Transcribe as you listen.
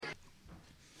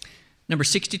Number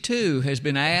 62 has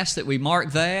been asked that we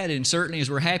mark that, and certainly as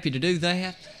we're happy to do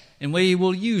that, and we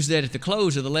will use that at the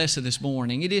close of the lesson this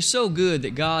morning. It is so good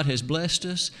that God has blessed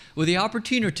us with the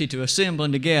opportunity to assemble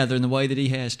and to gather in the way that He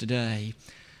has today.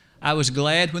 I was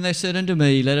glad when they said unto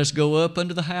me, let us go up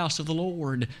unto the house of the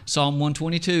Lord. Psalm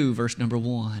 122, verse number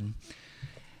 1.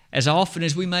 As often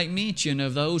as we make mention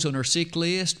of those on our sick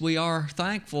list, we are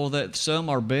thankful that some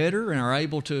are better and are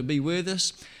able to be with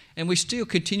us. And we still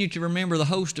continue to remember the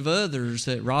host of others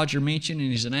that Roger mentioned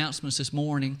in his announcements this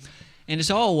morning. And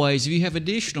as always, if you have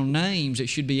additional names that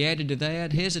should be added to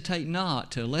that, hesitate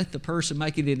not to let the person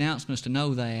making the announcements to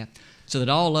know that, so that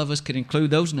all of us can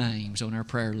include those names on our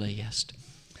prayer list.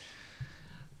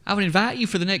 I would invite you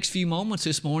for the next few moments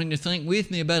this morning to think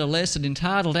with me about a lesson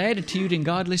entitled Attitude in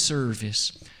Godly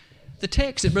Service. The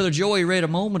text that Brother Joey read a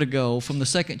moment ago from the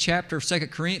 2nd chapter of 2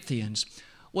 Corinthians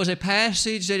was a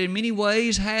passage that in many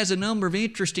ways has a number of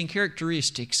interesting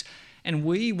characteristics, and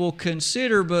we will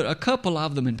consider but a couple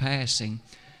of them in passing.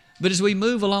 But as we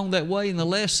move along that way in the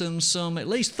lesson, some at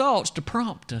least thoughts to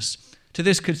prompt us to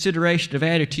this consideration of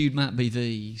attitude might be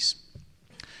these.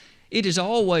 It is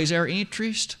always our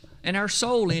interest, and our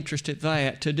sole interest at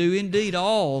that, to do indeed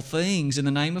all things in the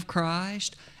name of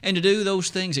Christ, and to do those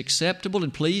things acceptable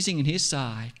and pleasing in His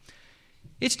sight.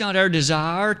 It's not our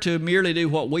desire to merely do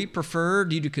what we prefer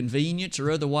due to convenience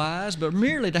or otherwise, but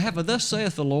merely to have a thus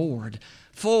saith the Lord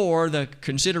for the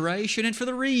consideration and for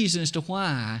the reason as to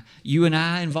why you and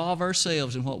I involve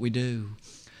ourselves in what we do.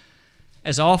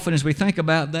 As often as we think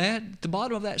about that, at the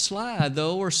bottom of that slide,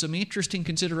 though, are some interesting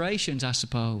considerations, I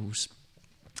suppose.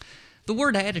 The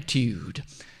word attitude.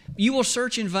 You will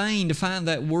search in vain to find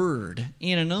that word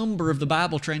in a number of the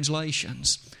Bible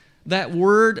translations. That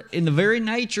word, in the very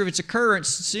nature of its occurrence,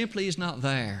 simply is not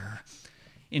there.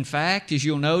 In fact, as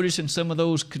you'll notice in some of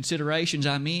those considerations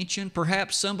I mentioned,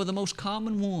 perhaps some of the most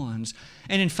common ones.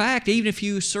 And in fact, even if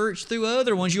you search through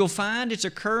other ones, you'll find its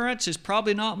occurrence is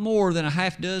probably not more than a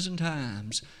half dozen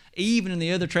times, even in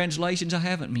the other translations I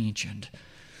haven't mentioned.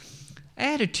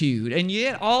 Attitude, and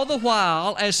yet all the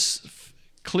while, as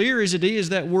clear as it is,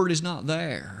 that word is not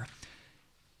there.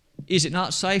 Is it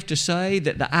not safe to say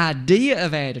that the idea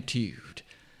of attitude,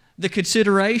 the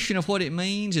consideration of what it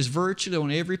means, is virtually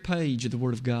on every page of the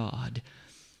Word of God?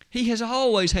 He has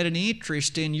always had an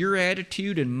interest in your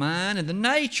attitude and mine and the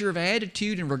nature of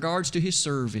attitude in regards to His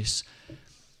service.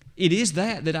 It is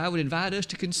that I would invite us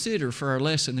to consider for our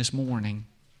lesson this morning.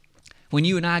 When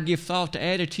you and I give thought to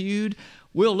attitude,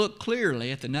 we'll look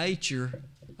clearly at the nature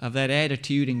of that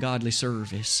attitude in godly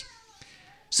service.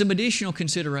 Some additional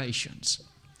considerations.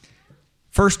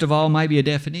 First of all, maybe a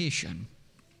definition.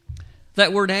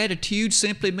 That word attitude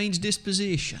simply means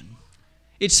disposition.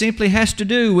 It simply has to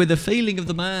do with the feeling of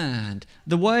the mind,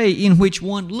 the way in which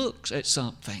one looks at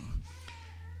something.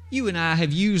 You and I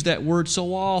have used that word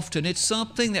so often. It's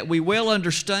something that we well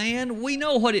understand. We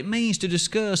know what it means to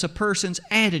discuss a person's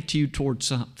attitude toward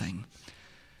something.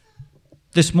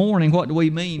 This morning, what do we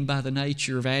mean by the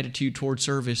nature of attitude toward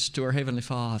service to our Heavenly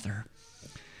Father?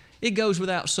 It goes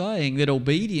without saying that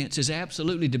obedience is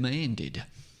absolutely demanded.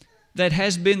 That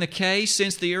has been the case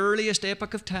since the earliest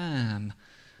epoch of time.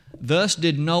 Thus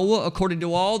did Noah, according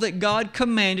to all that God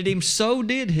commanded him, so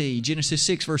did he. Genesis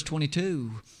 6, verse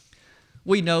 22.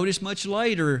 We notice much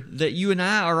later that you and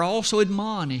I are also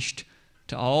admonished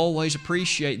to always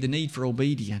appreciate the need for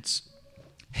obedience.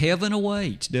 Heaven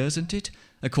awaits, doesn't it?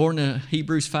 According to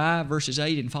Hebrews 5, verses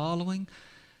 8 and following.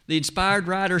 The inspired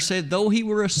writer said, though he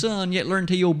were a son, yet learned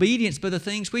he obedience by the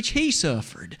things which he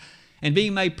suffered. And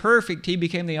being made perfect, he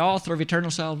became the author of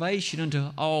eternal salvation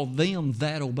unto all them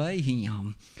that obey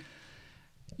him.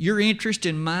 Your interest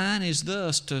in mine is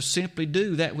thus to simply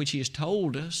do that which he has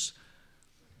told us.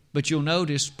 But you'll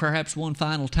notice perhaps one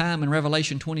final time in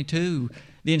Revelation 22,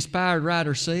 the inspired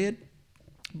writer said,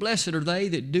 blessed are they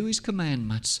that do his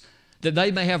commandments, that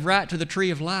they may have right to the tree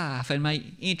of life and may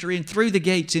enter in through the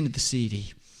gates into the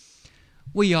city.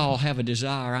 We all have a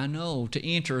desire, I know, to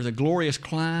enter the glorious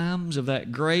climes of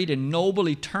that great and noble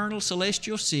eternal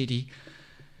celestial city.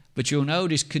 But you'll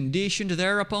notice conditioned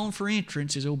thereupon for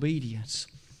entrance is obedience.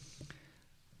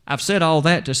 I've said all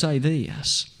that to say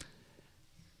this.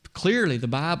 Clearly the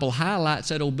Bible highlights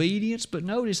that obedience, but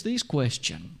notice this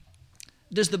question.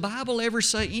 Does the Bible ever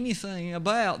say anything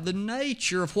about the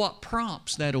nature of what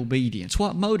prompts that obedience,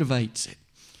 what motivates it?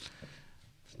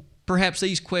 Perhaps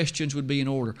these questions would be in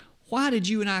order. Why did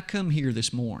you and I come here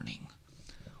this morning?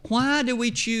 Why do we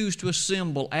choose to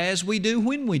assemble as we do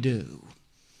when we do?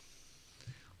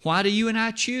 Why do you and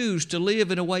I choose to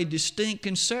live in a way distinct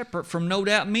and separate from no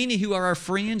doubt many who are our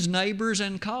friends, neighbors,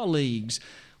 and colleagues?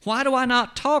 Why do I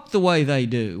not talk the way they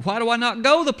do? Why do I not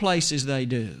go the places they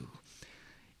do?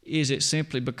 Is it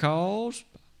simply because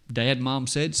Dad and Mom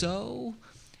said so?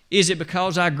 Is it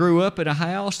because I grew up in a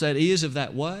house that is of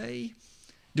that way?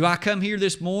 Do I come here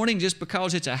this morning just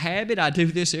because it's a habit? I do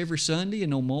this every Sunday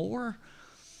and no more?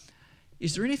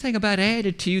 Is there anything about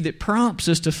attitude that prompts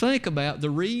us to think about the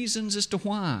reasons as to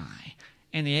why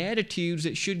and the attitudes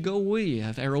that should go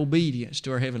with our obedience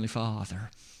to our Heavenly Father?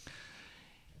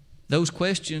 Those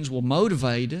questions will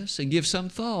motivate us and give some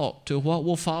thought to what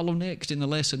will follow next in the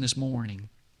lesson this morning.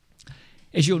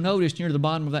 As you'll notice near the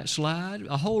bottom of that slide,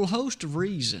 a whole host of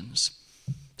reasons,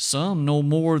 some no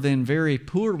more than very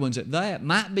poor ones at that,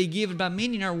 might be given by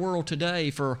many in our world today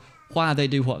for why they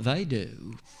do what they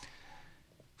do.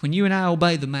 When you and I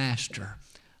obey the Master,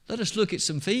 let us look at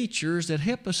some features that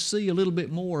help us see a little bit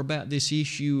more about this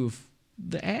issue of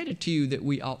the attitude that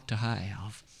we ought to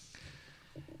have.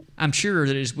 I'm sure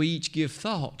that as we each give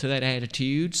thought to that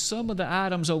attitude, some of the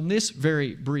items on this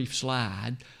very brief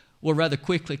slide will rather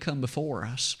quickly come before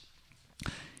us.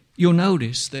 You'll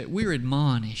notice that we're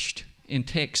admonished in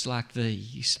texts like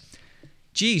these.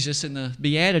 Jesus in the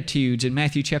Beatitudes in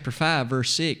Matthew chapter 5, verse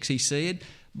 6, he said,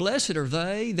 "Blessed are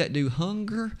they that do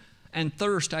hunger and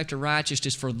thirst after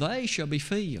righteousness, for they shall be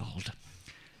filled."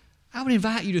 I would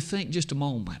invite you to think just a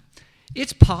moment.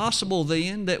 It's possible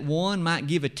then that one might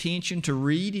give attention to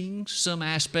reading some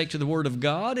aspect of the Word of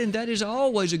God, and that is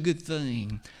always a good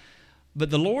thing. But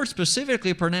the Lord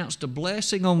specifically pronounced a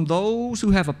blessing on those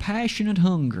who have a passionate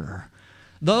hunger,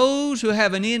 those who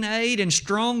have an innate and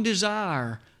strong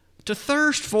desire to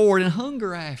thirst for it and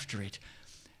hunger after it,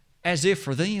 as if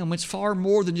for them it's far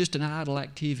more than just an idle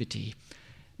activity,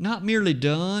 not merely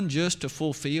done just to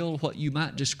fulfill what you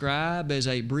might describe as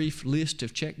a brief list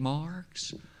of check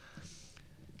marks.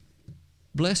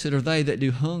 Blessed are they that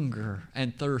do hunger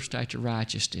and thirst after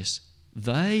righteousness.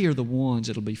 They are the ones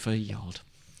that will be filled.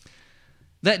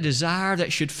 That desire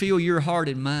that should fill your heart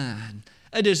and mind,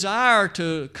 a desire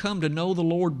to come to know the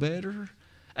Lord better,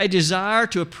 a desire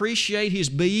to appreciate His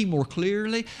being more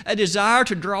clearly, a desire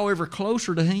to draw ever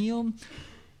closer to Him.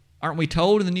 Aren't we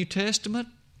told in the New Testament,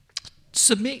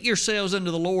 submit yourselves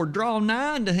unto the Lord, draw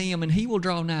nigh unto Him, and He will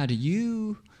draw nigh to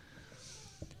you?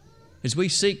 As we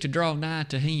seek to draw nigh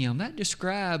to Him, that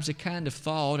describes a kind of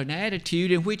thought, an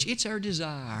attitude in which it's our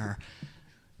desire.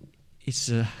 It's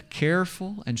a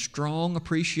careful and strong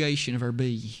appreciation of our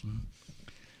being.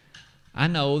 I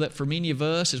know that for many of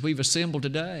us, as we've assembled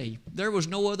today, there was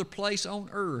no other place on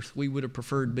earth we would have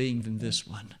preferred being than this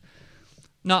one.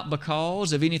 Not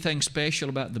because of anything special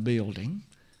about the building,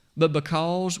 but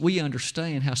because we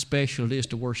understand how special it is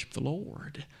to worship the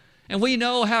Lord. And we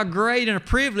know how great and a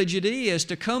privilege it is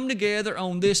to come together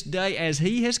on this day as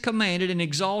He has commanded and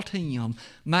exalt Him,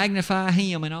 magnify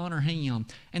Him and honor Him.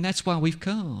 And that's why we've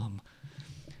come.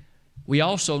 We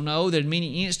also know that in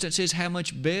many instances how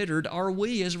much bettered are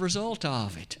we as a result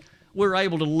of it. We're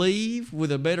able to leave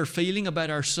with a better feeling about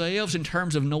ourselves in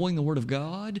terms of knowing the Word of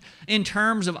God, in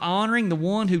terms of honoring the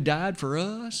One who died for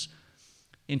us,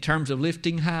 in terms of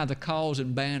lifting high the cause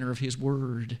and banner of His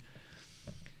Word.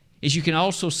 As you can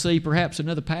also see perhaps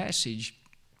another passage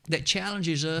that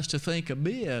challenges us to think a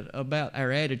bit about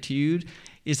our attitude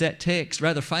is that text,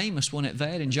 rather famous one at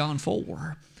that, in John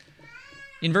 4.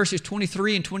 In verses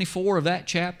 23 and 24 of that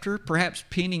chapter, perhaps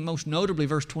penning most notably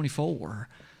verse 24,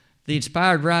 the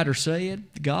inspired writer said,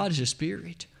 "God is a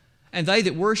spirit, and they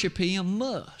that worship Him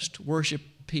must worship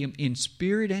Him in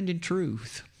spirit and in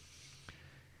truth."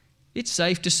 It's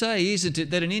safe to say, isn't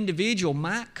it, that an individual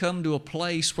might come to a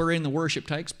place wherein the worship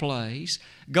takes place,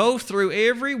 go through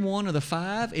every one of the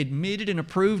 5 admitted and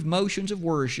approved motions of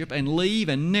worship, and leave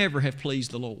and never have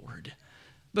pleased the Lord,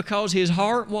 because his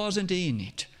heart wasn't in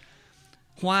it.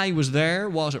 Why he was there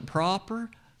wasn't proper.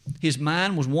 His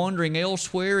mind was wandering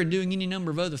elsewhere and doing any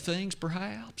number of other things,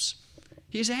 perhaps.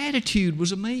 His attitude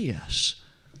was amiss.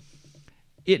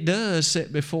 It does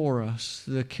set before us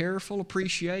the careful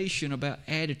appreciation about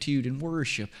attitude in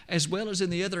worship, as well as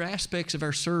in the other aspects of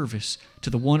our service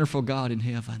to the wonderful God in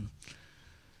heaven.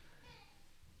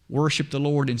 Worship the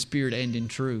Lord in spirit and in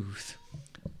truth.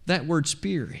 That word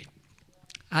spirit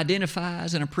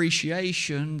identifies an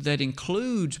appreciation that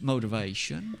includes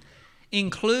motivation,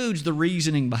 includes the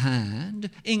reasoning behind,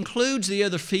 includes the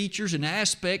other features and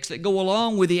aspects that go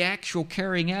along with the actual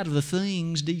carrying out of the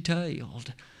things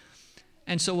detailed.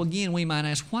 And so again, we might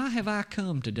ask, why have I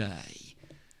come today?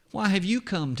 Why have you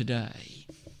come today?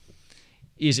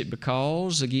 Is it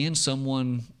because, again,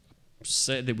 someone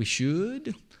said that we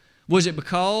should? Was it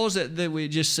because that it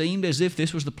just seemed as if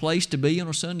this was the place to be on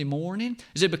a Sunday morning?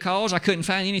 Is it because I couldn't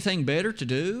find anything better to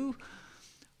do?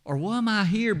 Or am I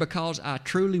here because I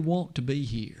truly want to be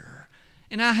here?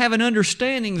 And I have an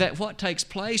understanding that what takes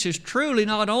place is truly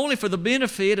not only for the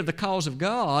benefit of the cause of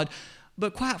God,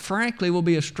 but quite frankly will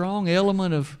be a strong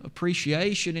element of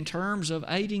appreciation in terms of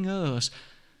aiding us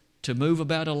to move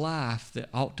about a life that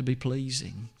ought to be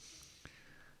pleasing.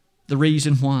 The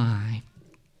reason why.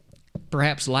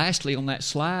 Perhaps lastly on that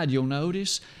slide you'll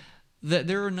notice that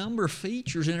there are a number of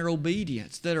features in our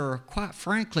obedience that are quite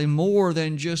frankly more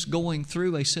than just going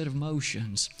through a set of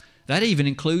motions. That even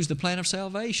includes the plan of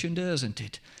salvation, doesn't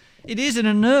it? It isn't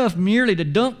enough merely to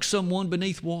dunk someone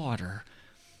beneath water.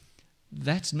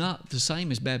 That's not the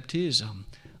same as baptism.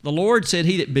 The Lord said,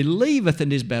 "He that believeth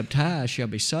and is baptized shall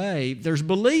be saved." There's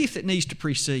belief that needs to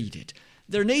precede it.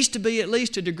 There needs to be at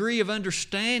least a degree of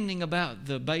understanding about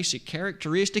the basic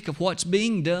characteristic of what's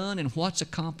being done and what's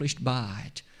accomplished by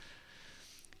it.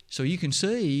 So you can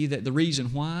see that the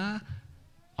reason why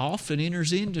often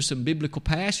enters into some biblical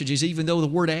passages, even though the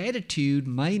word attitude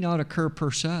may not occur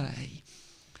per se.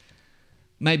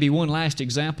 Maybe one last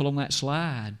example on that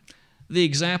slide. The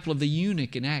example of the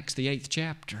eunuch in Acts, the 8th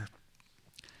chapter.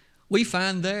 We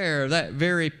find there that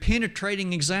very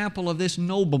penetrating example of this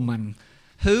nobleman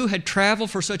who had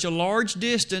traveled for such a large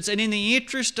distance, and in the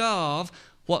interest of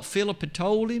what Philip had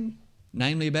told him,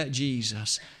 namely about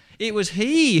Jesus. It was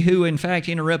he who, in fact,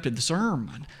 interrupted the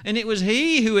sermon. And it was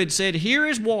he who had said, "Here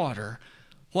is water.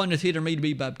 What doth hinder me to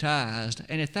be baptized?"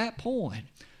 And at that point,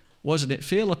 wasn't it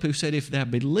Philip who said, "If thou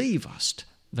believest,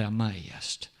 thou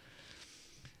mayest"?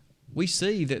 We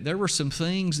see that there were some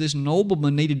things this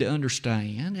nobleman needed to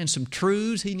understand and some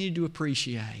truths he needed to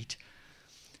appreciate.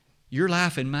 Your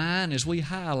life and mine, as we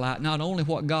highlight not only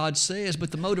what God says,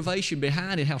 but the motivation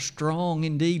behind it, how strong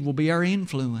indeed will be our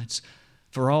influence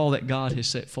for all that God has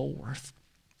set forth.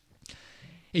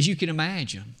 As you can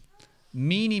imagine,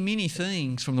 many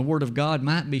things from the Word of God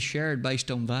might be shared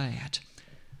based on that.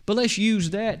 But let's use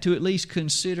that to at least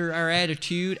consider our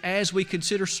attitude as we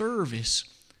consider service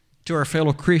to our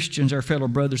fellow Christians, our fellow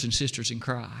brothers and sisters in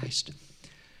Christ.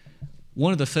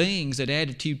 One of the things that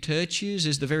attitude touches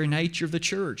is the very nature of the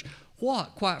church.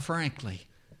 What, quite frankly,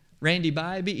 Randy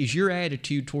Bybee, is your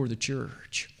attitude toward the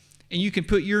church? And you can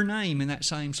put your name in that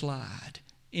same slide,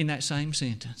 in that same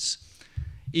sentence.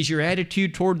 Is your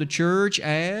attitude toward the church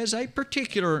as a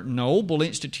particular noble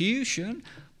institution?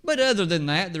 But other than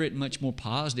that, there isn't much more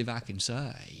positive I can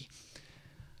say.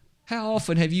 How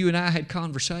often have you and I had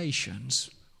conversations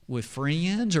with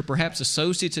friends or perhaps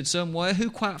associates in some way who,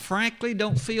 quite frankly,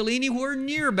 don't feel anywhere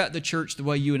near about the church the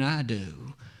way you and I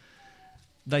do?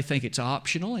 They think it's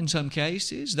optional in some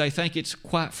cases. They think it's,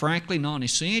 quite frankly,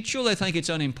 non-essential. They think it's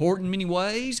unimportant in many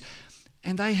ways.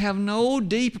 And they have no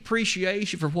deep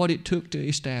appreciation for what it took to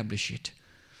establish it.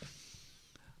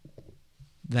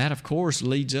 That, of course,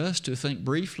 leads us to think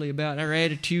briefly about our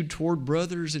attitude toward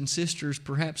brothers and sisters,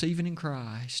 perhaps even in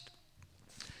Christ.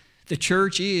 The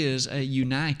church is a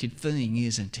united thing,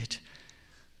 isn't it?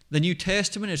 The New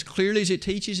Testament, as clearly as it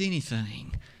teaches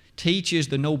anything, teaches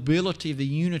the nobility of the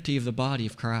unity of the body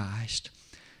of Christ.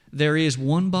 There is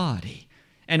one body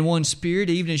and one Spirit,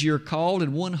 even as you're called,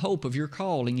 and one hope of your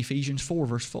calling, Ephesians 4,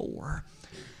 verse 4.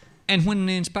 And when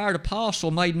the inspired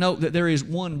apostle made note that there is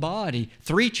one body,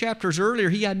 3 chapters earlier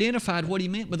he identified what he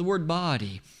meant by the word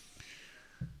body.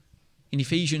 In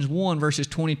Ephesians 1, verses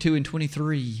 22 and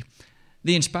 23,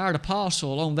 the inspired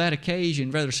apostle on that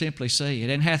occasion rather simply said,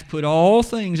 "And hath put all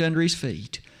things under his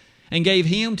feet, and gave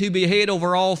him to be head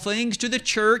over all things to the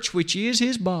church, which is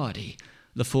his body,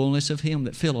 the fullness of him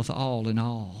that filleth all in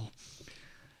all."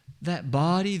 That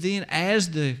body then,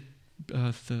 as the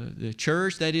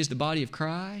church, that is the body of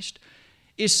Christ,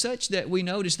 is such that we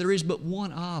notice there is but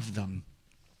one of them.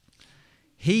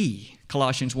 He,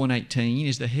 Colossians 1:18,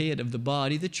 is the head of the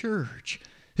body, the church,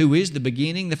 who is the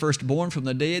beginning, the firstborn from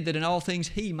the dead, that in all things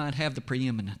he might have the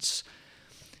preeminence.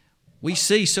 We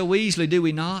see so easily, do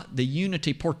we not, the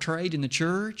unity portrayed in the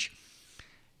church?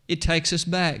 It takes us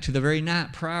back to the very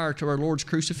night prior to our Lord's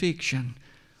crucifixion,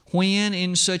 when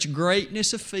in such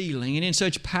greatness of feeling and in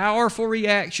such powerful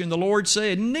reaction the Lord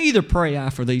said, "Neither pray I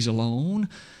for these alone,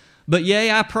 but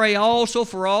yea, I pray also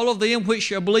for all of them which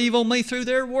shall believe on me through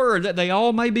their word, that they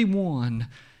all may be one.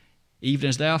 Even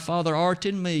as thou, Father, art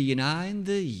in me, and I in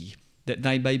thee, that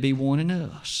they may be one in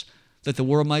us, that the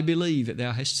world may believe that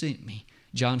thou hast sent me."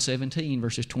 John 17,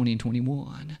 verses 20 and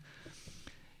 21.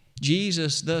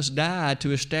 Jesus thus died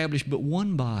to establish but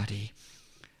one body.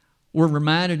 We're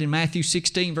reminded in Matthew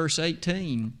 16, verse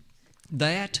 18,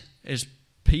 that, as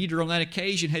Peter on that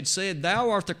occasion had said, "Thou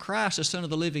art the Christ, the Son of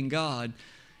the living God."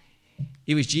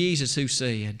 It was Jesus who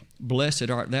said, "Blessed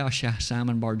art thou,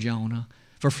 Simon Bar-Jonah,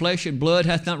 For flesh and blood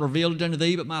hath not revealed it unto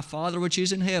thee, but my Father which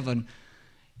is in heaven.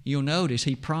 You'll notice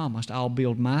He promised, I'll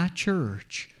build my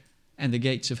church, and the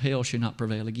gates of hell shall not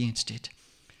prevail against it.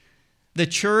 The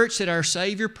church that our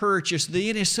Savior purchased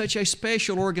then is such a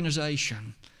special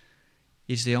organization.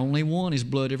 It's the only one His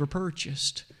blood ever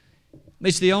purchased.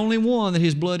 It's the only one that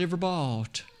His blood ever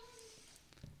bought.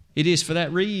 It is for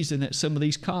that reason that some of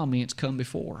these comments come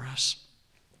before us.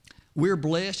 We're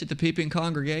blessed at the Pippin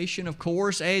congregation, of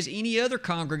course, as any other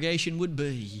congregation would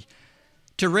be,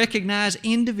 to recognize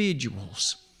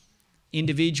individuals,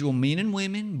 individual men and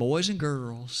women, boys and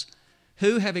girls,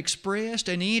 who have expressed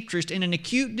an interest and an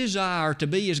acute desire to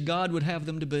be as God would have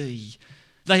them to be.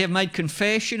 They have made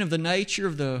confession of the nature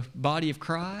of the body of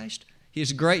Christ,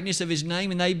 His greatness of His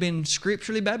name, and they've been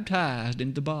scripturally baptized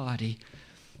into the body.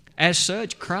 As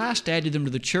such, Christ added them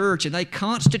to the church, and they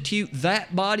constitute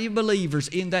that body of believers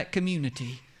in that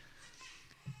community.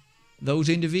 Those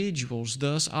individuals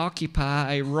thus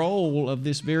occupy a role of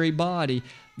this very body.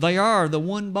 They are the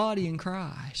one body in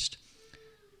Christ.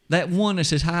 That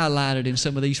oneness is highlighted in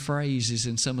some of these phrases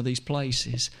in some of these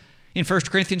places. In 1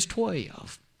 Corinthians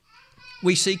 12,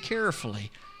 we see carefully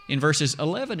in verses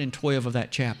 11 and 12 of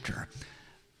that chapter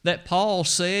that Paul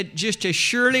said, just as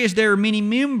surely as there are many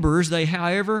members, they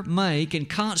however make and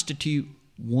constitute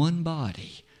one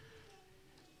body,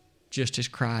 just as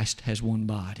Christ has one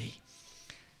body.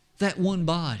 That one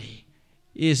body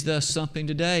is thus something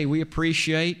today we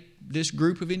appreciate. This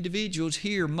group of individuals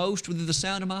here, most within the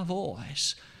sound of my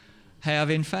voice, have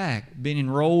in fact been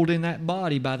enrolled in that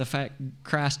body by the fact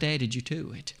Christ added you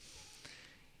to it.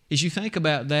 As you think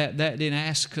about that, that then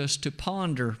asks us to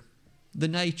ponder the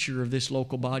nature of this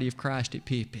local body of Christ at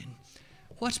Pippin.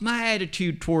 What's my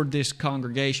attitude toward this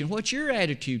congregation? What's your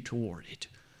attitude toward it?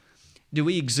 Do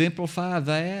we exemplify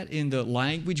that in the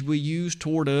language we use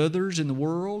toward others in the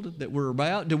world that we're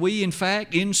about? Do we, in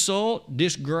fact, insult,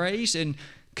 disgrace, and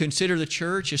consider the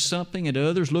church as something that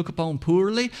others look upon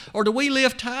poorly? Or do we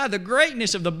lift high the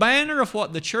greatness of the banner of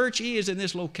what the church is in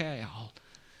this locale?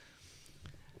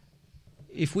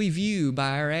 If we view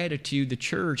by our attitude the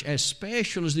church as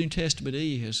special as the New Testament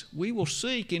is, we will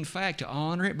seek, in fact, to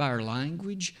honor it by our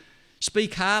language,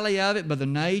 speak highly of it by the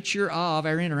nature of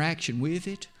our interaction with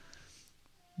it,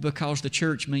 because the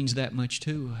church means that much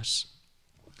to us.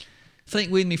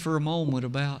 Think with me for a moment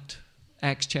about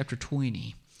Acts chapter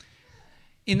 20.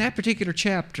 In that particular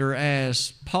chapter,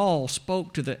 as Paul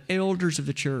spoke to the elders of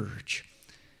the church,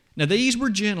 now these were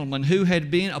gentlemen who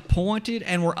had been appointed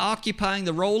and were occupying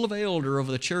the role of elder over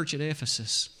the church at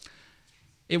Ephesus.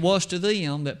 It was to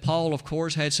them that Paul, of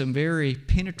course, had some very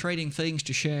penetrating things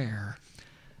to share.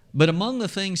 But among the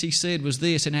things he said was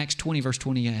this in Acts 20, verse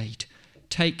 28,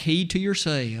 "Take heed to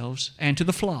yourselves and to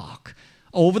the flock,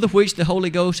 over the which the Holy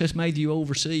Ghost has made you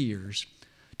overseers,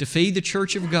 to feed the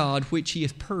church of God, which He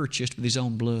hath purchased with His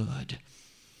own blood."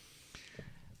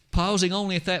 Pausing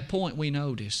only at that point, we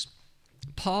notice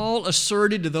Paul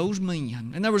asserted to those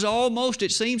men, and there was almost,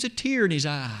 it seems, a tear in his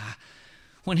eye,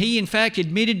 when he in fact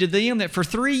admitted to them that for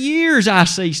 3 years I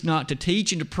ceased not to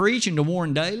teach and to preach and to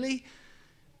warn daily,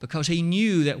 because he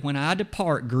knew that when I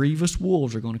depart, grievous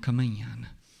wolves are going to come in.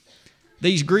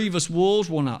 These grievous wolves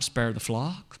will not spare the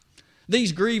flock.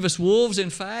 These grievous wolves, in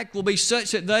fact, will be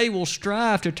such that they will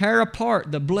strive to tear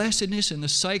apart the blessedness and the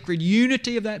sacred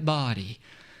unity of that body.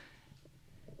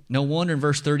 No wonder in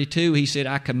verse 32 he said,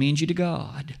 "I commend you to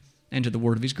God and to the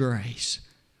word of His grace,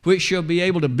 which shall be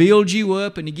able to build you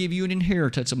up and to give you an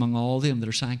inheritance among all them that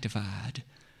are sanctified."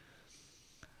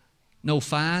 No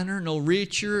finer, no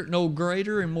richer, no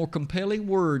greater and more compelling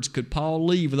words could Paul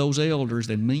leave with those elders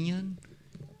than, "Men,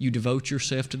 you devote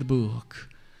yourself to the book,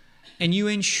 and you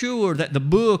ensure that the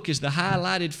book is the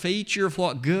highlighted feature of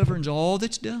what governs all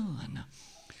that's done."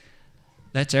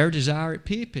 That's our desire at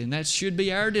Pippin. That should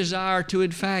be our desire to,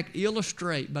 in fact,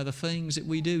 illustrate by the things that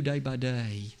we do day by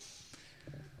day.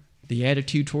 The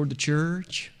attitude toward the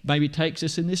church maybe takes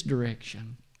us in this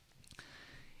direction.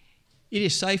 It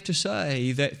is safe to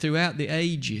say that throughout the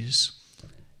ages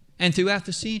and throughout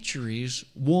the centuries,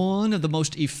 one of the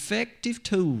most effective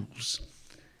tools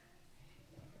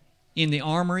in the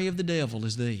armory of the devil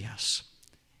is this.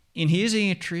 In his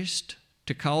interest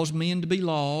to cause men to be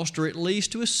lost, or at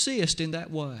least to assist in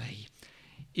that way,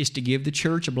 is to give the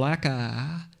church a black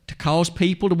eye, to cause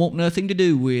people to want nothing to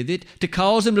do with it, to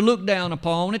cause them to look down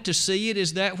upon it, to see it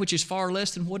as that which is far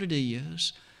less than what it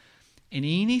is. And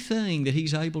anything that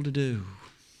he's able to do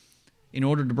in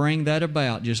order to bring that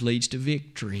about just leads to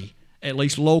victory, at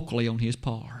least locally on his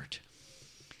part.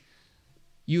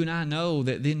 You and I know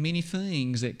that then many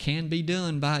things that can be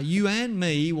done by you and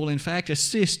me will in fact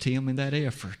assist him in that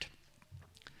effort.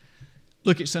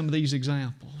 Look at some of these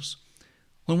examples.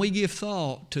 When we give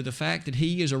thought to the fact that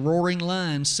he is a roaring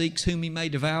lion, seeks whom he may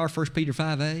devour, 1 Peter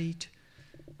 5:8,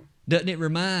 doesn't it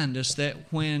remind us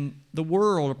that when the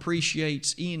world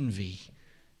appreciates envy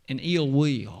and ill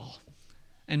will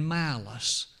and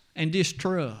malice and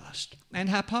distrust and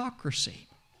hypocrisy,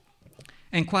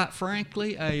 and quite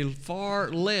frankly, a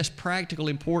far less practical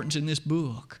importance in this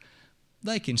book,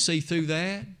 they can see through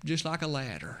that just like a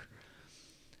ladder.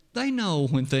 They know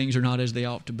when things are not as they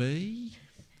ought to be.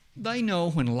 They know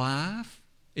when life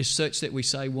is such that we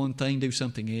say one thing, do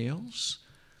something else.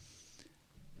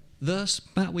 Thus,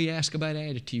 might we ask about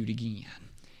attitude again?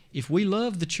 If we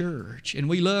love the church and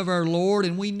we love our Lord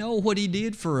and we know what He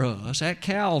did for us at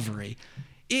Calvary,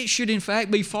 it should in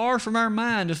fact be far from our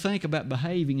mind to think about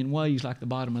behaving in ways like the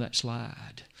bottom of that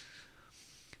slide.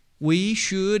 We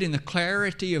should, in the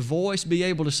clarity of voice, be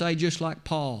able to say just like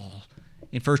Paul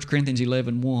in 1 Corinthians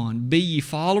 11:1, "Be ye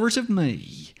followers of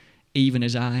me, even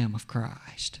as I am of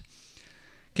Christ."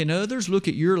 Can others look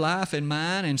at your life and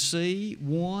mine and see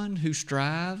one who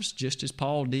strives, just as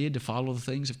Paul did, to follow the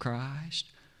things of Christ?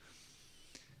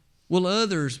 Will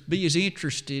others be as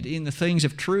interested in the things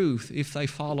of truth if they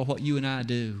follow what you and I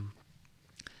do?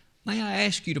 May I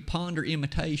ask you to ponder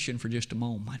imitation for just a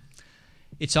moment?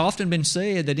 It's often been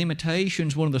said that imitation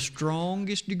is one of the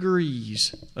strongest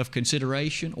degrees of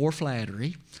consideration or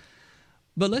flattery.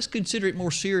 But let's consider it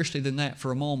more seriously than that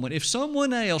for a moment. If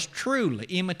someone else truly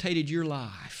imitated your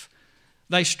life,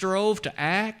 they strove to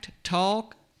act,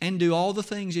 talk, and do all the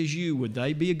things as you, would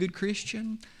they be a good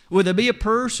Christian? Would they be a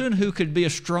person who could be a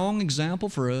strong example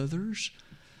for others?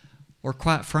 Or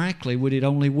quite frankly, would it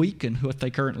only weaken what they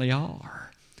currently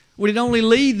are? Would it only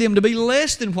lead them to be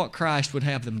less than what Christ would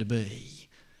have them to be?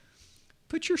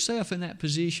 Put yourself in that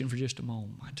position for just a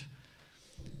moment.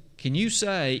 Can you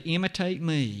say, imitate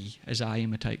me as I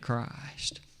imitate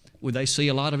Christ? Would they see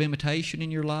a lot of imitation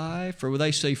in your life? Or would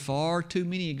they see far too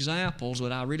many examples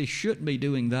that I really shouldn't be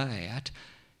doing that,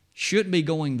 shouldn't be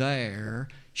going there,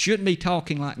 shouldn't be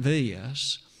talking like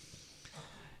this?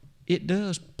 It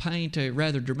does paint a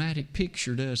rather dramatic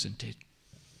picture, doesn't it?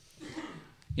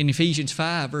 In Ephesians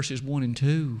 5, verses 1 and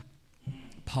 2,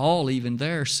 Paul even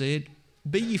there said,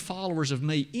 "Be ye followers of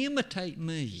me, imitate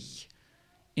me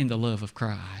in the love of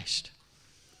Christ."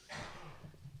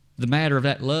 The matter of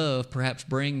that love perhaps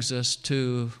brings us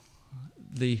to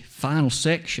the final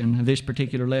section of this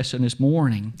particular lesson this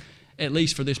morning, at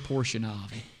least for this portion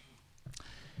of it.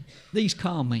 These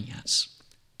comments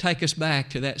take us back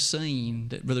to that scene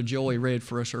that Brother Joey read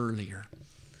for us earlier.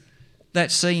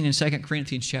 That scene in 2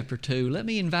 Corinthians chapter 2. Let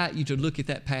me invite you to look at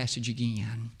that passage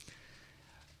again.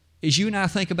 As you and I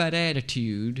think about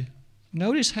attitude,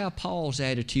 notice how Paul's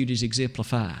attitude is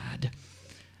exemplified.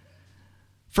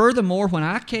 "Furthermore, when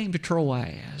I came to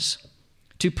Troas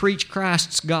to preach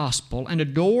Christ's gospel, and a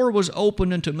door was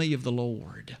opened unto me of the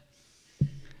Lord."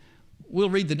 We'll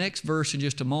read the next verse in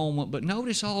just a moment, but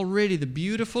notice already the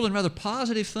beautiful and rather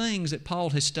positive things that Paul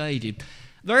has stated.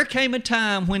 There came a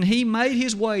time when he made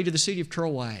his way to the city of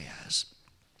Troas.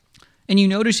 And you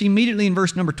notice immediately in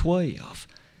verse number 12,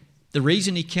 the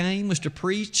reason he came was to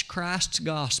preach Christ's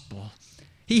gospel.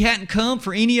 He hadn't come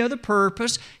for any other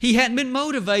purpose. He hadn't been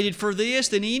motivated for this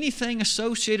than anything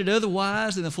associated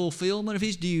otherwise than the fulfillment of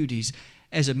his duties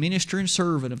as a minister and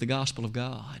servant of the gospel of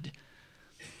God.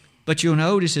 But you'll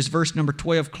notice as verse number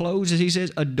 12 closes, he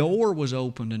says, "A door was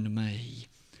opened unto me."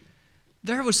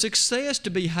 There was success to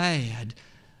be had.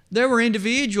 There were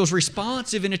individuals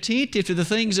responsive and attentive to the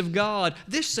things of God.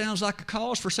 This sounds like a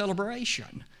cause for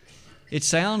celebration. It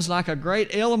sounds like a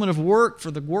great element of work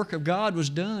for the work of God was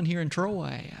done here in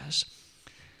Troas.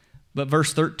 But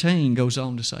verse 13 goes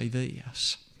on to say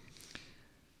this,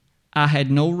 "I had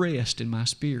no rest in my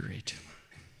spirit."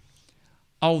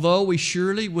 Although we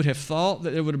surely would have thought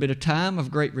that there would have been a time of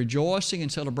great rejoicing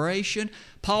and celebration,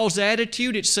 Paul's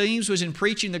attitude, it seems, was in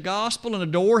preaching the gospel and a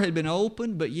door had been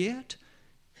opened, but yet,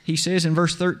 he says in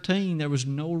verse 13, there was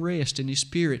no rest in his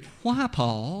spirit. Why,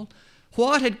 Paul?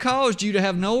 What had caused you to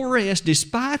have no rest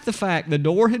despite the fact the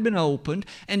door had been opened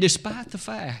and despite the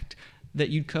fact that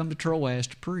you'd come to Troas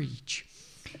to preach?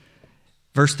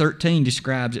 Verse 13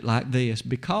 describes it like this,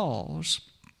 "Because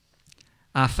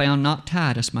I found not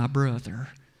Titus my brother."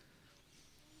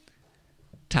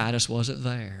 Titus wasn't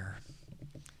there.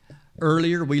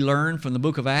 Earlier we learned from the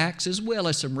book of Acts, as well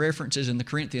as some references in the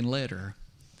Corinthian letter,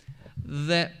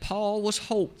 that Paul was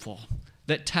hopeful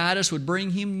that Titus would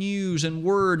bring him news and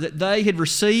word that they had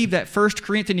received that 1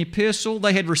 Corinthian epistle.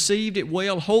 They had received it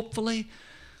well, hopefully.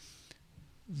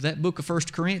 That book of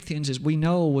 1 Corinthians, as we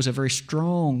know, was a very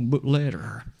strong book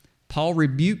letter. Paul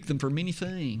rebuked them for many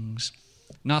things.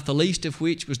 not the least of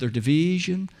which was their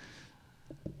division.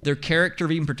 Their character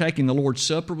of even partaking the Lord's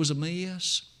Supper was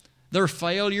amiss. Their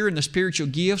failure in the spiritual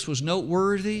gifts was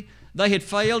noteworthy. They had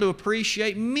failed to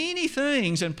appreciate many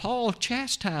things, and Paul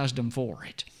chastised them for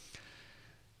it.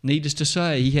 Needless to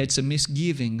say, he had some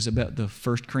misgivings about the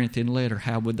 1 Corinthian letter.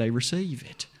 How would they receive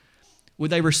it? Would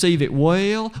they receive it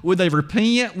well? Would they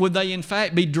repent? Would they, in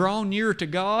fact, be drawn nearer to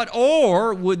God?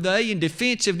 Or would they, in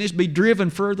defensiveness, be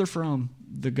driven further from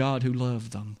the God who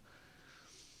loved them?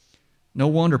 No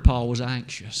wonder Paul was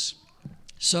anxious.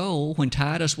 So, when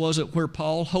Titus wasn't where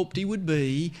Paul hoped he would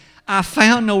be, I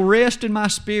found no rest in my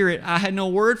spirit. I had no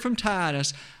word from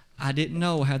Titus. I didn't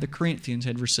know how the Corinthians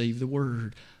had received the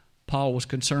word. Paul was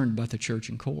concerned about the church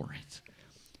in Corinth.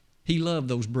 He loved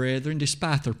those brethren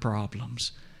despite their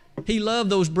problems. He loved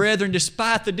those brethren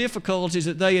despite the difficulties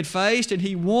that they had faced, and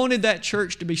he wanted that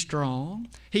church to be strong.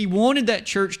 He wanted that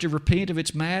church to repent of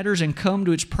its matters and come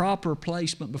to its proper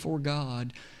placement before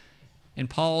God. And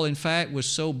Paul, in fact, was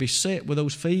so beset with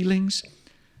those feelings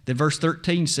that verse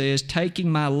 13 says,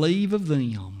 taking my leave of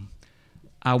them,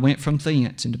 I went from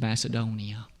thence into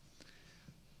Macedonia.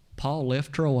 Paul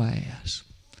left Troas.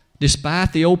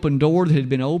 Despite the open door that had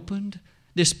been opened,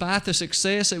 despite the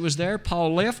success that was there,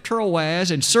 Paul left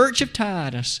Troas in search of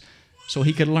Titus so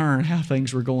he could learn how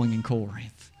things were going in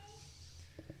Corinth.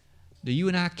 Do you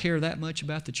and I care that much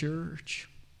about the church?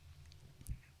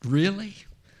 Really?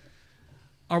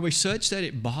 Are we such that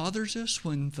it bothers us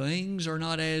when things are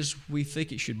not as we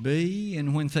think it should be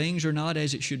and when things are not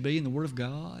as it should be in the Word of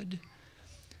God?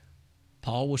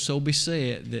 Paul was so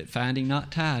beset that finding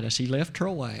not Titus, he left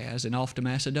Troas and off to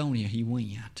Macedonia he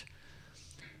went.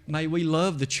 May we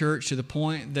love the church to the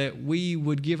point that we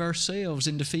would give ourselves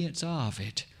in defense of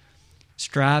it,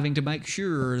 striving to make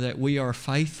sure that we are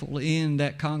faithful in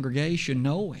that congregation,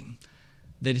 knowing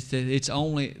that it's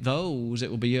only those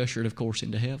that will be ushered, of course,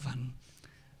 into heaven.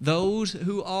 Those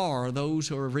who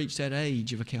have reached that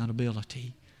age of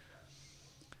accountability.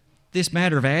 This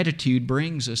matter of attitude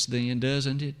brings us then,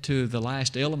 doesn't it, to the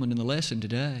last element in the lesson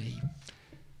today.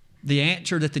 The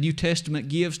answer that the New Testament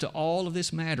gives to all of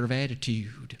this matter of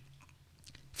attitude.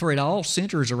 For it all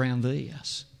centers around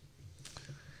this.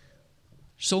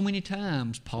 So many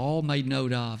times Paul made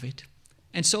note of it,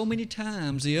 and so many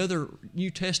times the other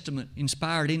New Testament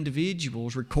inspired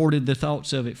individuals recorded the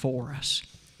thoughts of it for us.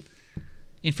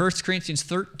 In 1 Corinthians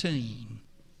 13,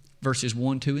 verses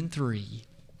 1, 2, and 3,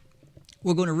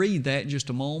 we're going to read that in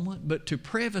just a moment, but to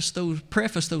preface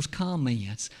those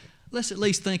comments, let's at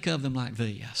least think of them like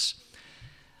this.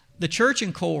 The church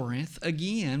in Corinth,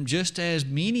 again, just as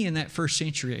many in that first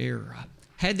century era,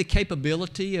 had the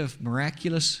capability of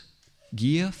miraculous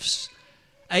gifts,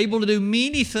 able to do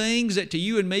many things that to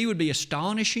you and me would be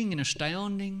astonishing and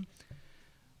astounding,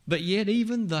 but yet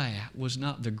even that was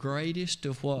not the greatest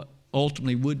of what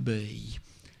ultimately would be.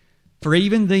 For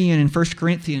even then, in 1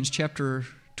 Corinthians chapter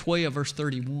 12, verse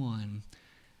 31,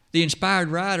 the inspired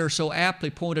writer so aptly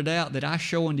pointed out that I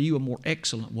show unto you a more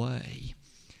excellent way.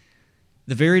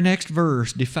 The very next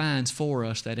verse defines for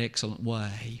us that excellent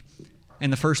way.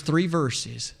 And the first three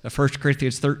verses of 1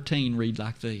 Corinthians 13 read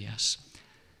like this.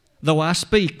 Though I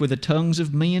speak with the tongues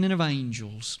of men and of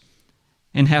angels,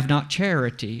 and have not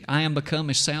charity, I am become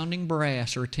as sounding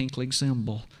brass or a tinkling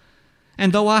cymbal.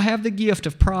 And though I have the gift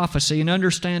of prophecy and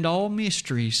understand all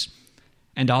mysteries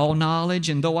and all knowledge,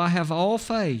 and though I have all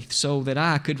faith so that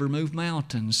I could remove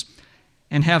mountains,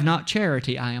 and have not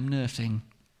charity, I am nothing.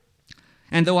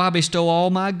 And though I bestow all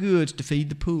my goods to feed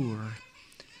the poor,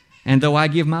 and though I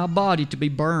give my body to be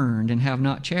burned and have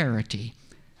not charity,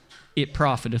 it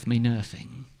profiteth me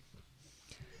nothing.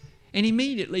 And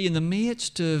immediately in the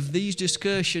midst of these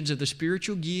discussions of the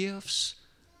spiritual gifts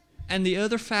and the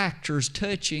other factors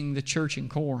touching the church in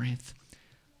Corinth,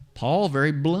 Paul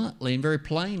very bluntly and very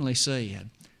plainly said,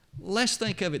 let's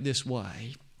think of it this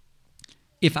way.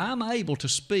 If I'm able to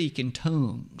speak in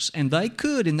tongues, and they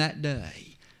could in that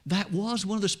day, that was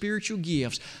one of the spiritual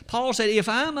gifts. Paul said, if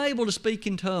I'm able to speak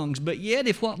in tongues, but yet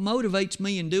if what motivates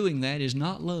me in doing that is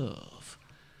not love,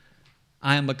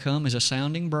 I am become as a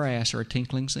sounding brass or a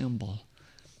tinkling cymbal.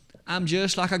 I'm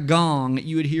just like a gong that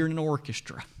you would hear in an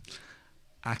orchestra.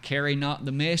 I carry not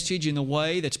the message in the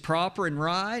way that's proper and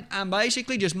right. I'm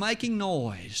basically just making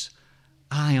noise.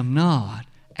 I am not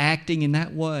acting in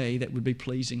that way that would be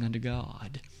pleasing unto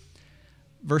God.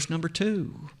 Verse number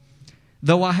 2.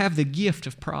 Though I have the gift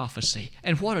of prophecy.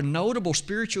 And what a notable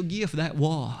spiritual gift that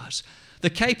was.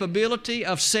 The capability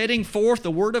of setting forth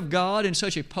the Word of God in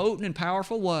such a potent and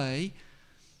powerful way.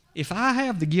 If I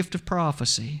have the gift of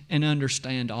prophecy and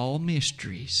understand all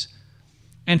mysteries,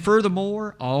 and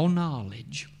furthermore, all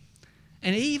knowledge,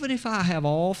 And even if I have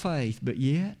all faith, but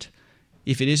yet,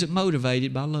 if it isn't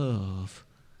motivated by love,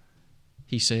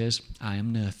 he says, I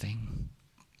am nothing.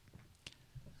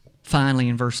 Finally,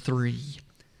 in verse 3,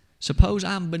 suppose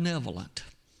I'm benevolent,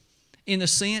 in the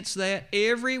sense that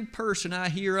every person I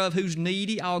hear of who's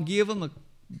needy, I'll give them a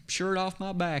shirt off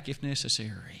my back if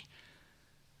necessary.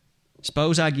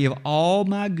 Suppose I give all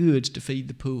my goods to feed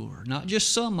the poor, not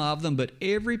just some of them, but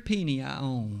every penny I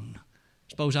own.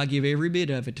 Suppose I give every bit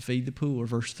of it to feed the poor,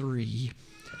 verse 3.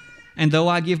 And though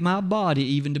I give my body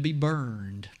even to be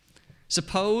burned,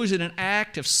 suppose in an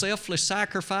act of selfless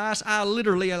sacrifice, I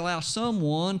literally allow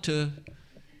someone to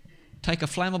take a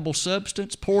flammable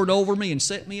substance, pour it over me, and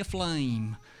set me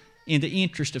aflame in the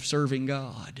interest of serving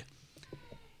God.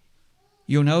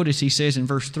 You'll notice he says in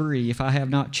verse 3, if I have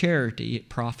not charity, it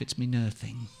profits me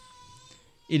nothing.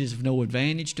 It is of no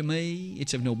advantage to me.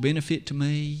 It's of no benefit to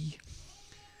me.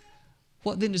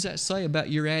 What then does that say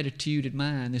about your attitude and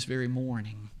mine this very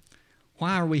morning?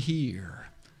 Why are we here?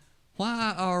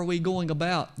 Why are we going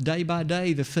about day by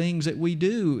day the things that we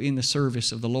do in the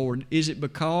service of the Lord? Is it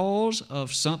because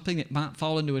of something that might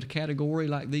fall into a category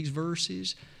like these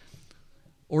verses?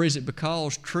 Or is it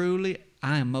because truly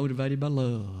I am motivated by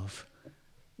love?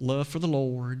 Love for the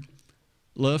Lord,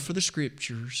 love for the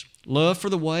Scriptures, love for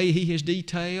the way He has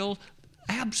detailed,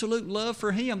 absolute love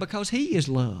for Him because He is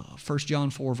love. 1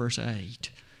 John 4 verse 8.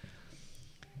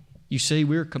 You see,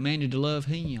 we're commanded to love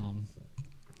Him,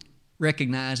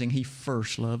 recognizing He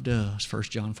first loved us, 1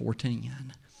 John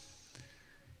 4:10.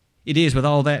 It is with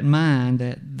all that in mind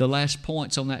that the last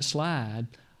points on that slide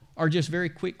are just very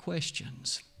quick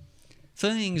questions.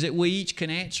 Things that we each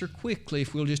can answer quickly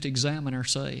if we'll just examine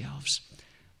ourselves.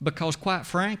 Because quite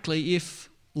frankly, if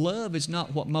love is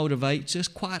not what motivates us,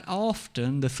 quite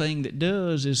often the thing that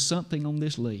does is something on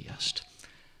this list.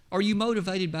 Are you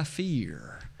motivated by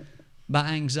fear, by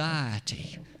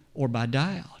anxiety, or by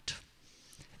doubt?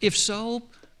 If so,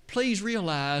 please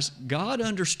realize God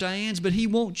understands, but He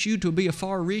wants you to be a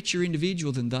far richer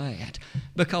individual than that,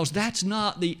 because that's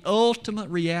not the ultimate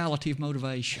reality of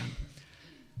motivation.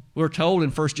 We're told in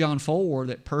 1 John 4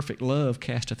 that perfect love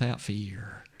casteth out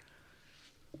fear.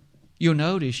 You'll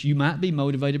notice you might be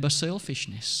motivated by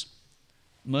selfishness.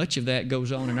 Much of that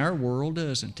goes on in our world,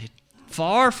 doesn't it?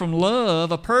 Far from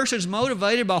love, a person's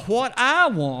motivated by what I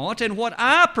want and what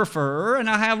I prefer, and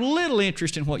I have little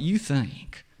interest in what you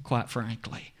think, quite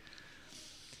frankly.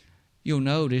 You'll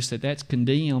notice that that's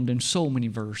condemned in so many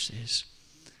verses,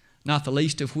 not the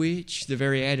least of which the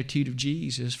very attitude of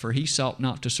Jesus, for He sought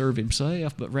not to serve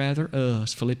Himself, but rather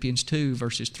us, Philippians 2,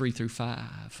 verses 3 through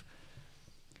 5.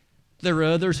 There are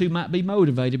others who might be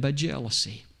motivated by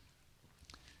jealousy.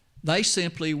 They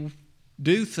simply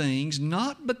do things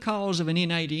not because of an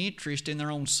innate interest in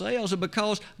their own selves, but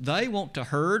because they want to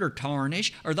hurt or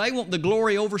tarnish, or they want the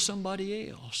glory over somebody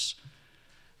else.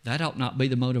 That ought not be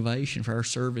the motivation for our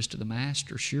service to the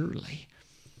Master, surely.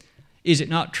 Is it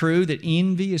not true that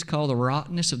envy is called the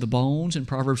rottenness of the bones in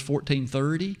Proverbs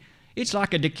 14:30? It's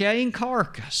like a decaying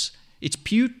carcass. It's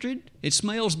putrid, it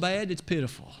smells bad, it's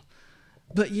pitiful.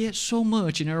 But yet so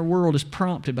much in our world is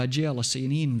prompted by jealousy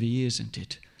and envy, isn't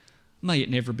it? May it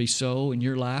never be so in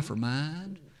your life or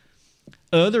mine.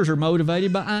 Others are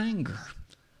motivated by anger.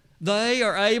 They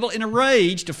are able in a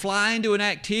rage to fly into an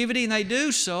activity, and they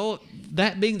do so,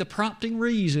 that being the prompting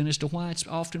reason as to why it's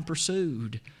often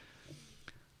pursued.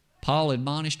 Paul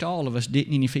admonished all of us,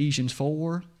 didn't he, in Ephesians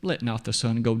 4? Let not the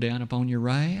sun go down upon your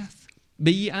wrath.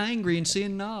 Be ye angry and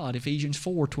sin not, Ephesians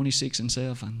 4, 26 and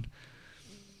 7.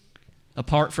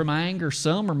 Apart from anger,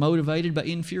 some are motivated by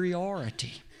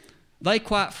inferiority. They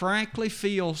quite frankly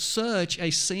feel such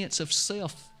a sense of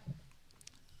self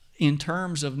in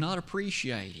terms of not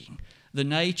appreciating the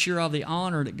nature of the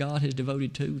honor that God has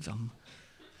devoted to them.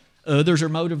 Others are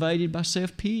motivated by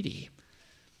self-pity.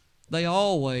 They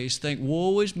always think,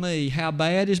 woe is me, how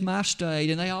bad is my state,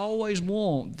 and they always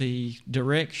want the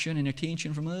direction and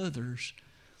attention from others.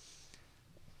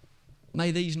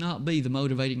 May these not be the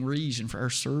motivating reason for our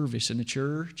service in the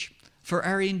church, for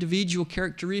our individual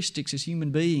characteristics as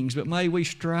human beings, but may we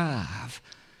strive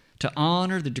to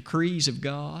honor the decrees of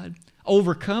God,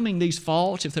 overcoming these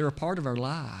faults if they're a part of our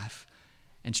life,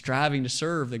 and striving to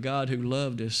serve the God who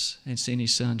loved us and sent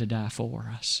His Son to die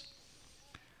for us.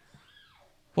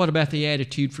 What about the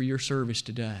attitude for your service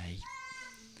today?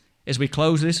 As we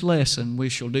close this lesson, we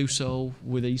shall do so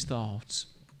with these thoughts.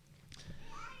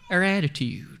 Our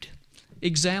attitude.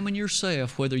 Examine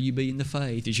yourself whether you be in the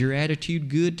faith. Is your attitude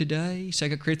good today?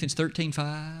 2 Corinthians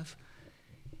 13:5.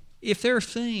 If there are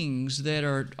things that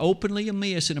are openly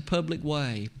amiss in a public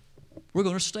way, we're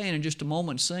going to stand in just a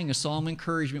moment and sing a psalm of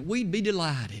encouragement. We'd be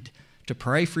delighted to to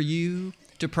pray for you,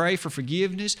 to pray for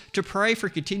forgiveness, to pray for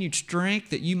continued strength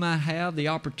that you might have the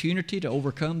opportunity to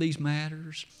overcome these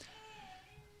matters.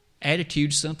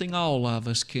 Attitude's something all of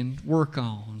us can work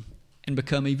on and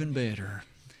become even better.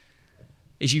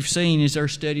 As you've seen as our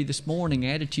study this morning,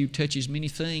 attitude touches many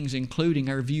things, including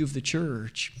our view of the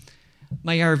church.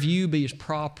 May our view be as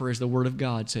proper as the Word of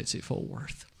God sets it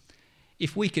forth.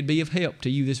 If we could be of help to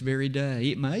you this very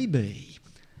day, it may be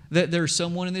that there's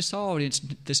someone in this audience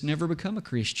that's never become a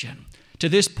Christian. To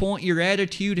this point, your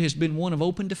attitude has been one of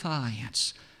open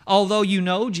defiance. Although you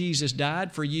know Jesus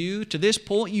died for you, to this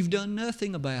point you've done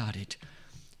nothing about it.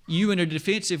 You, in a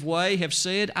defensive way, have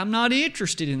said, I'm not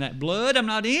interested in that blood. I'm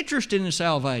not interested in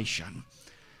salvation.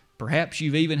 Perhaps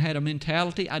you've even had a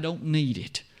mentality, I don't need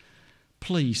it.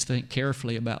 Please think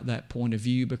carefully about that point of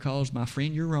view because, my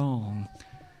friend, you're wrong.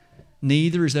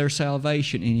 Neither is there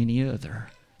salvation in any other.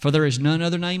 For there is none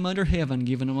other name under heaven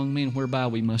given among men whereby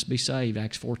we must be saved,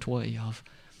 Acts 4:12.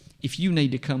 If you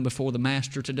need to come before the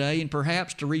Master today and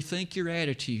perhaps to rethink your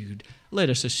attitude, let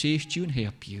us assist you and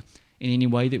help you in any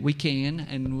way that we can,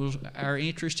 and our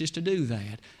interest is to do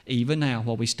that, even now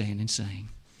while we stand and sing.